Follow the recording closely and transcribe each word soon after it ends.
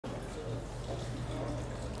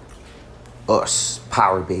Us,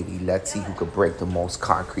 power baby. Let's see who could break the most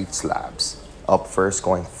concrete slabs. Up first,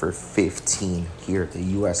 going for 15 here at the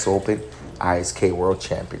US Open ISKA World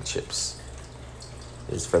Championships.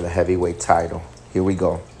 This is for the heavyweight title. Here we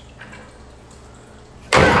go.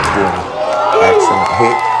 Boom. Excellent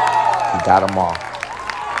hit. He got them all.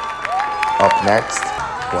 Up next,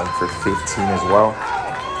 going for 15 as well.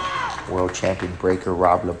 World champion breaker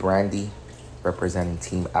Rob Labrandy, representing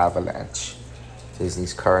Team Avalanche.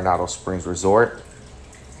 Disney's Coronado Springs Resort.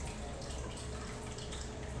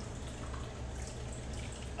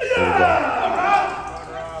 Here we go.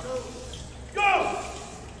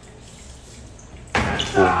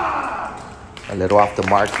 Boom. A little off the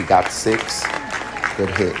mark, he got 6.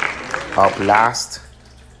 Good hit. Up last,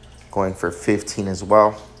 going for 15 as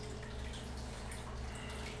well.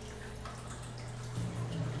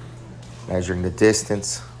 Measuring the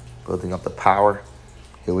distance, building up the power.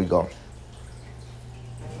 Here we go.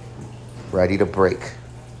 Ready to break.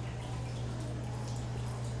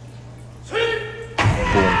 Boom.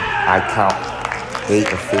 I count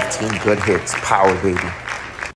 8 of 15 good hits. Power, baby.